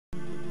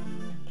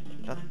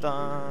Da,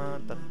 da,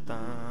 da, da,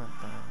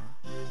 da.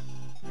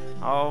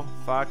 How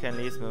far can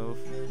Lise move?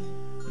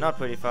 Not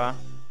pretty far.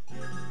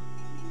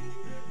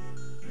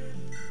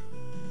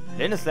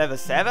 Lynn is level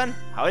 7?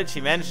 How did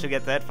she manage to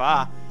get that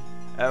far?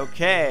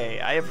 Okay,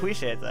 I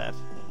appreciate that.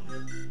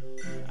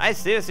 I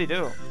seriously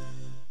do.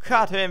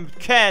 Cut him,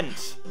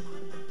 Kent!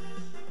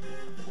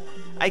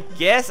 I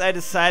guess I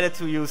decided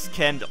to use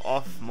Kent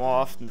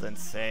more often than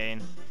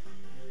Sane.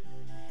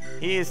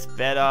 He is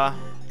better.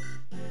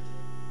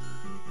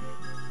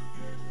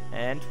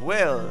 And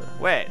Will.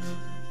 Wait.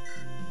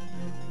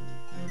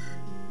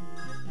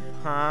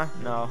 Huh?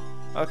 No.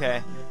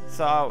 Okay.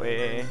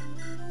 Sorry.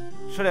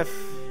 Should have...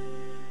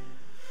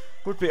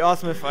 Would be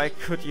awesome if I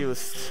could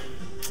use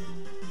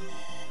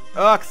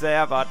Urk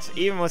there, but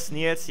even with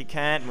Niels he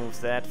can't move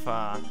that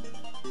far.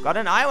 Got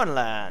an Iron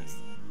Lance.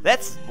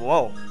 That's...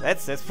 whoa.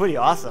 That's pretty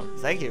awesome.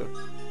 Thank you.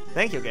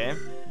 Thank you, game.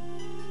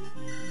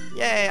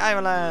 Yay,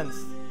 Iron Lance.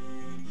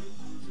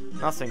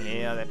 Nothing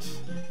here that...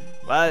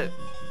 well,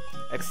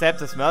 except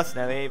this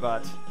mercenary,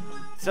 but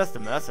it's just a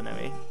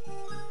mercenary.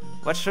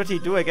 What should he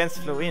do against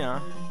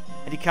Florina?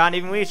 And he can't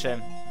even reach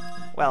him.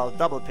 Well,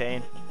 double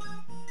pain.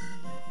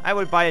 I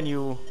will buy a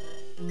new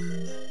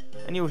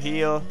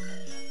heal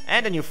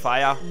and a new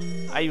fire.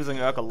 I'm using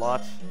Urk a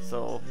lot,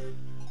 so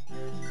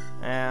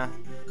yeah.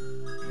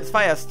 His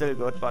fire is still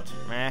good, but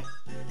meh.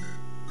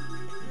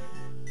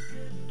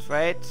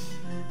 Trade.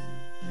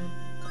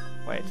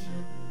 Wait.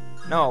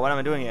 No, what am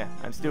I doing here?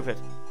 I'm stupid.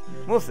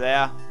 Move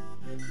there.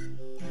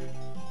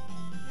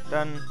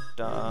 Dun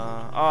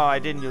dun. Oh, I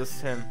didn't use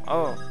him.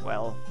 Oh,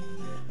 well.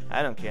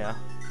 I don't care.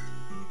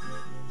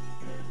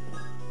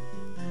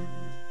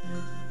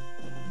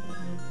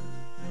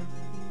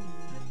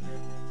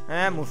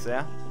 Move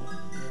there.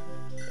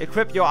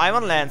 Equip your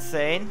Iron Lance,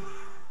 Sane.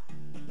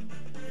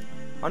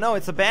 Oh no,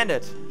 it's a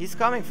bandit. He's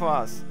coming for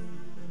us.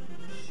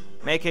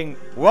 Making...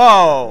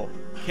 whoa!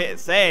 Okay,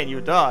 Sane,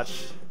 you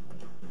dodge.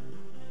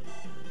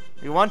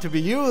 You want to be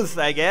used,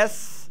 I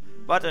guess.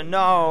 But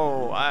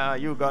no,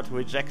 you got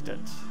rejected.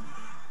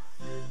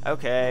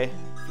 Okay.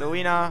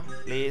 Florina,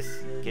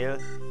 please, kill.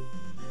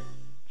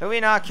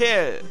 Florina,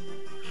 kill!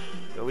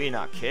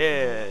 Florina,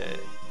 kill!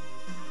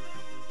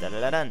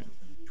 Da-da-da-dun.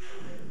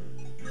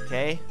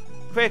 Okay.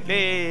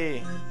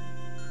 Quickly!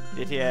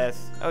 DTS.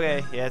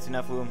 Okay, he has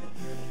enough room.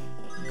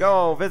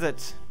 Go,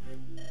 visit!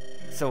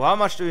 So how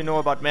much do you know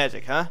about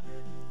magic, huh?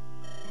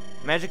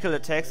 Magical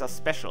attacks are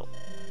special.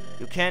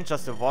 You can't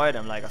just avoid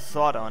them like a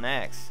sword or an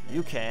axe.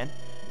 You can.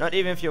 Not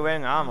even if you're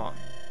wearing armor.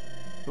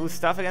 Who's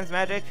tough against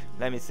magic?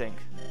 Let me think.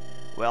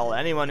 Well,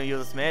 anyone who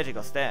uses magic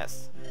or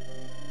stats.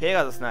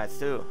 Pegasus Knights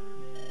too.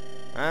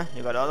 Huh?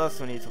 You got others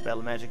who need to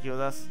battle magic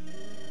users?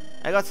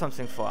 I got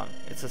something for them.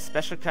 It's a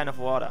special kind of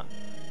water.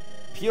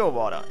 Pure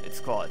water, it's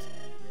called.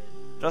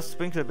 Just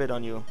sprinkle a bit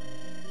on you.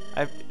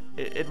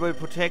 It will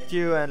protect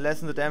you and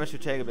lessen the damage you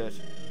take a bit.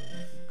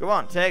 Go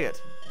on, take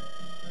it.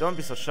 Don't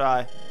be so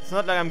shy. It's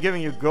not like I'm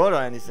giving you gold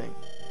or anything.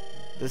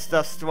 This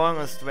stuff's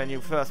strongest when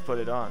you first put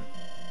it on.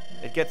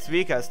 It gets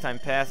weaker as time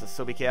passes,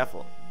 so be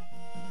careful.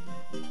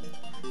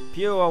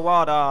 Pure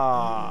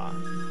water.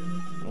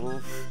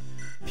 Oof.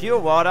 Pure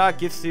water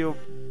gives you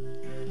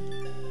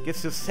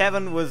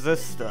 7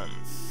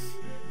 resistance.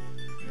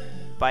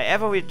 By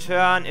every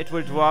turn, it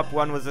will drop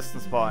 1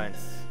 resistance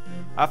points.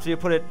 After you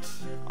put it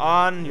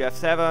on, you have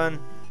 7.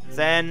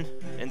 Then,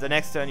 in the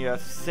next turn, you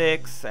have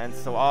 6, and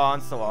so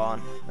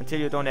on, until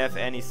you don't have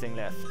anything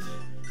left.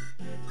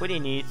 Pretty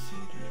neat.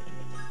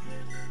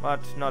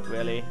 But not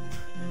really.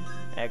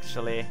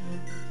 Actually.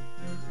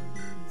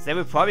 They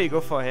will probably go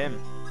for him.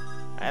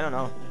 I don't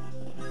know.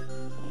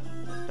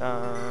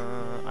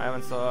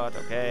 Iron Sword,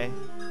 okay.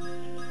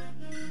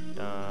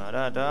 Da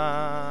da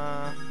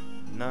da.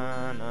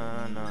 Na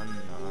na na na.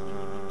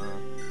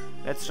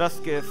 Let's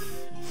just give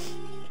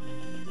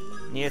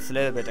Niels a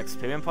little bit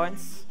experience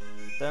points.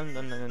 Dun,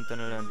 dun, dun, dun,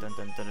 dun, dun,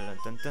 dun, dun,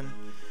 dun, dun.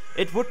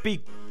 It would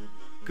be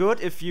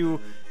good if you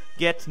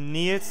get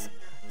Niels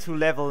to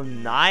level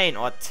 9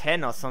 or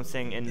 10 or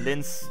something in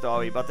Lynn's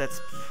story, but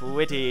that's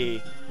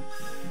pretty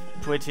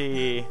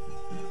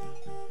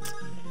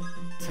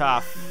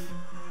tough.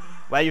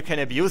 Well, you can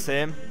abuse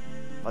him,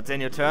 but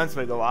then your turns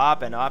will go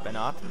up and up and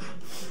up.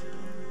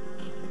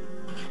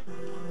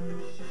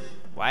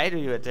 Why do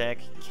you attack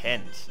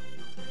Kent?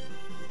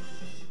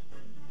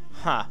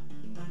 Huh.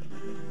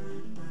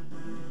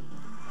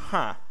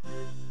 Huh.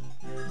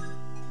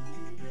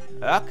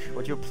 Urk,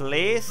 would you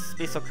please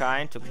be so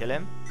kind to kill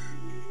him?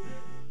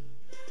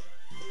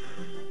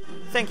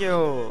 Thank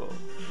you!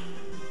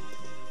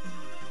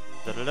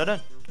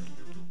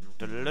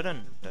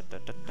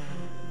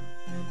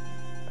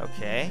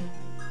 Okay.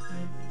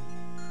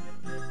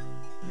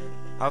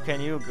 How can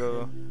you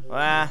go?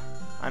 Well,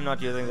 I'm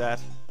not using that.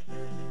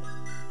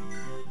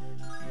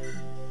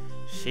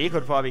 She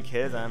could probably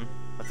kill them,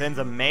 but then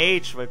the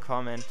mage will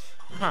comment.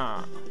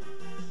 Huh.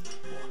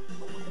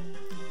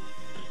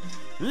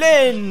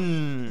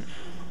 Lynn!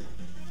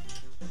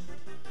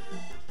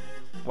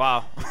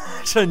 Wow,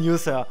 I shouldn't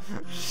use her.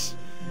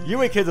 You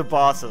will kill the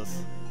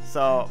bosses.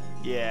 So,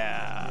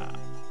 yeah.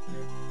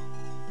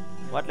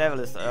 What level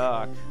is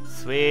Urk?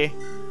 3.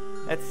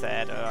 That's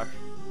sad, Urk.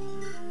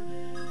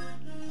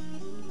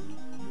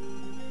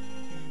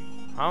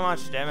 How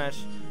much damage?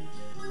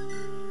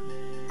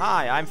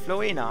 Hi, I'm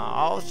Flowina.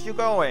 How's you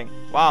going?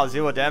 Wow,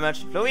 0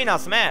 damage. Flowina,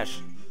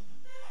 smash!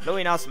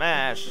 Flowina,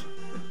 smash!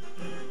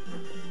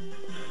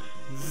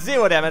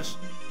 0 damage!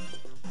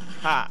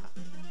 Ha!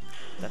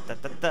 Da, da,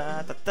 da,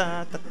 da, da,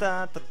 da,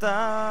 da, da,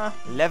 da.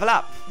 Level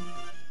up!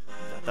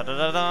 Da, da,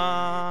 da,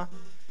 da.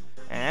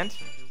 And...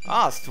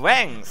 oh,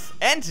 strength!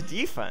 And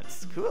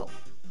defense! Cool!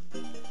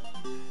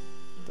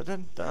 Dun,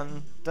 dun,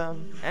 dun,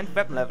 dun. And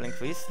weapon level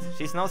increased.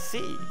 She's now C.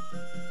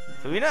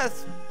 Flowina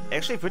is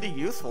actually pretty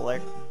useful,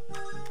 like...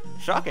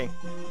 shocking!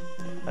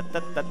 Da,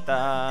 da, da,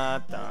 da,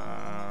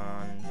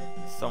 da.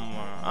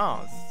 Somewhere...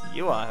 oh,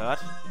 you are hurt.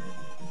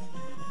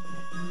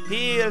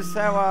 Heal,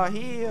 Sarah,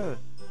 heal!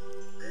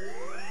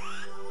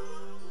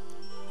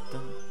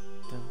 Dun,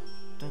 dun,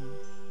 dun.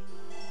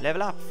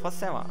 Level up for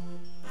Sarah.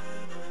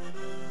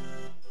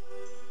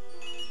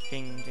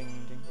 Ding,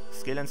 ding, ding.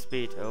 Skill and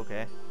speed,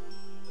 okay.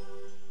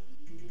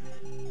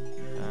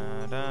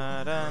 Da,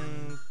 da,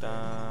 dun, da.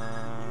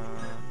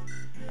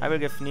 I will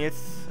give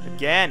Niels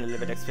again a little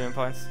bit experience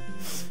points.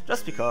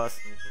 Just because.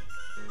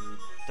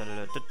 Dun,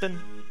 dun, dun, dun.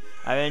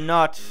 I will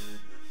not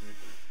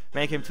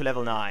make him to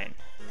level 9.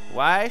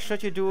 Why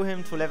should you do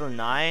him to level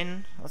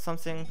 9 or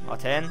something? Or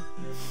 10?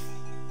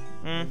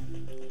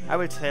 I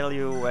will tell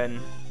you when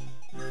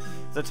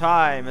the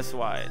time is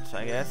right,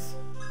 I guess.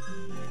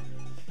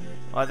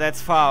 Oh,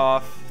 that's far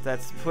off.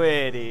 That's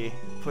pretty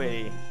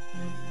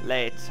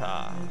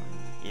later.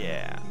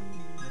 Yeah.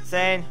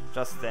 Zane,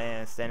 just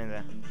standing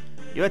there.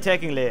 You're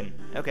taking Lynn.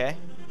 Okay.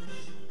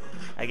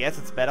 I guess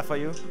it's better for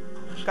you.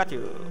 Got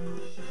you.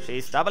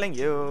 She's doubling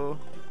you.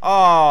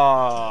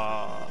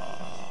 Oh.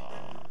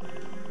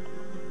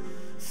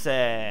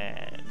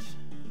 Sad.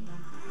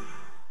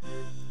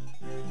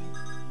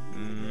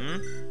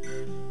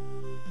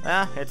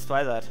 Ah, it's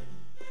Twilight.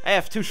 I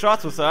have 2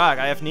 shots with Urk.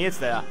 I have Niels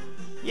there.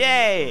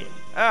 Yay!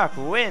 Urk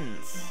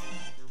wins.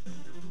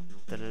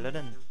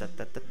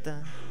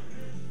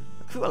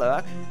 Cool,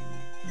 Urk.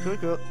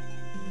 Cool.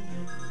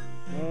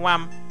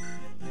 Wham.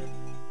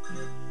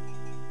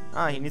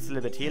 Ah, he needs a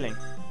little bit healing.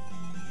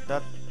 Da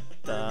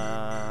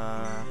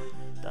da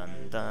dun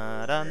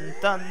da dun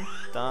dun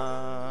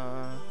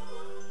da.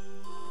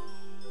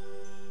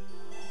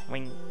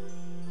 Wing.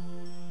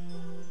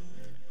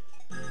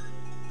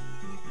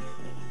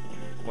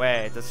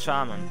 Wait, this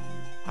shaman.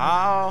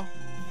 How?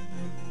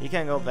 He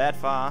can go that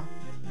far?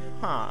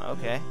 Huh,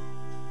 okay.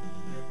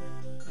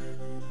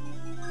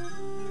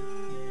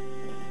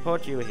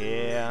 Put you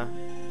here.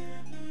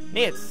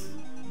 Niels!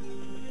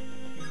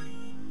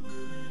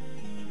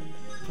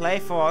 Play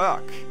for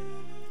Urk.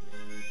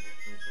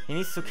 He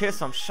needs to kill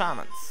some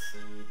shamans.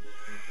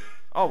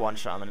 Or 1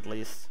 shaman at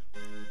least.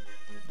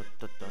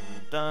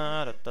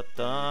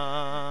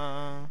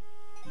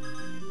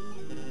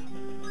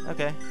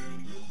 Okay.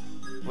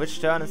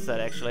 Which turn is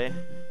that actually?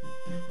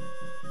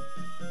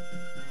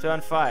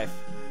 Turn 5.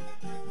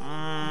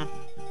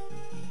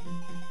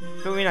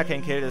 Flowina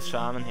can kill this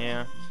shaman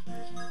here.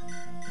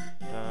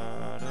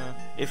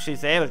 If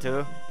she's able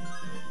to.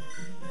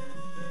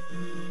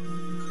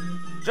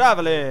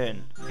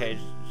 Javelin! Okay,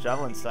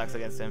 Javelin sucks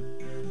against him.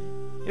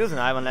 Use an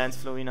Iron Lance,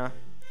 Flowina.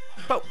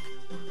 Poke!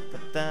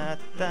 Da,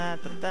 da, da,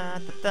 da,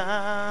 da,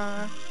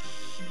 da.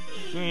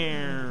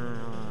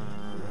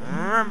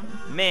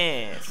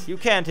 Miss! You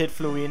can't hit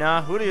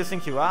Flowina. Who do you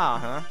think you are,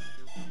 huh?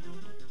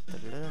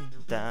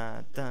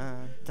 Da, da,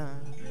 da, da.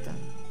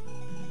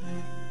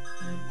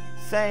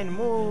 Zane,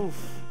 move!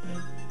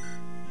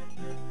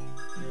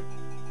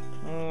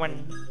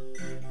 One.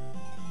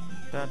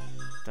 Da,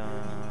 da, da,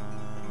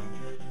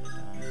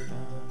 da.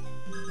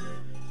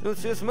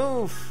 Lucius,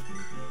 move!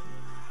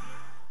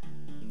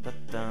 Da,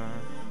 da.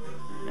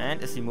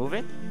 And is he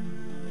moving?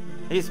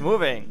 He's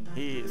moving!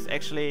 He's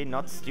actually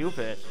not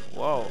stupid.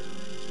 Whoa.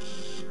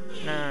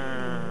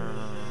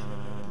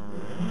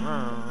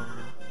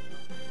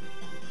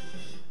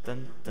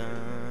 Dun,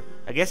 dun.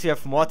 I guess you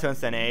have more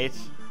turns than 8.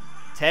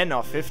 10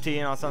 or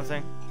 15 or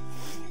something.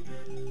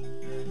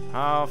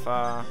 How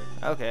far?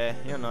 Okay,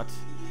 you're not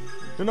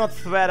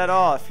threat at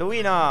all.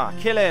 Flowina,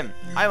 kill him.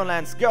 Iron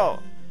Lance, go.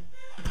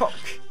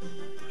 Poke.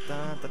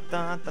 Da, da,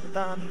 da, da,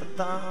 da, da,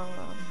 da.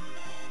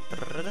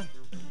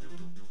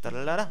 Da,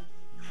 da, da, da.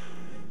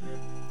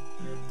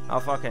 How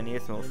far can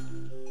Niels move?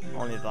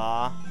 Only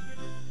there.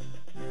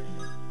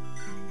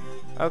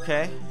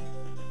 Okay.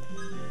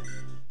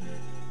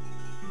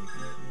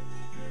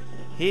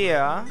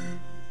 Here.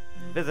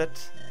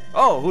 Visit.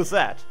 Oh, who's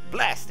that?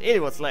 Blast!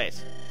 It was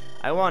late.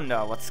 I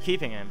wonder what's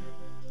keeping him.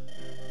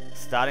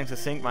 Starting to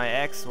think my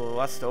axe will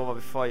rust over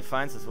before he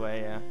finds his way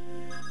here.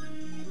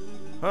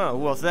 Huh, who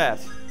was that?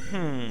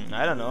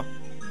 I don't know.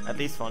 At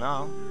least for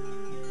now.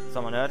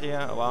 Someone hurt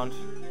here? Around?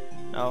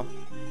 No.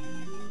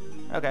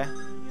 Okay.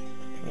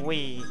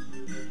 Wee.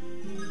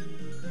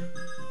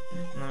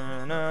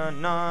 Na na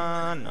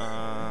na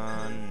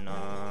na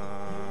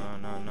na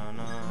na na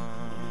na.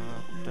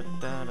 Da,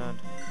 da, da.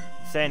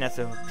 Saying that's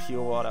a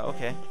pure water,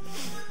 okay.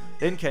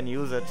 Lin can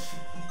use it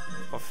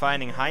for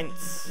finding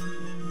Heinz.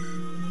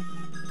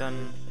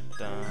 Dun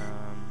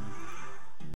dun.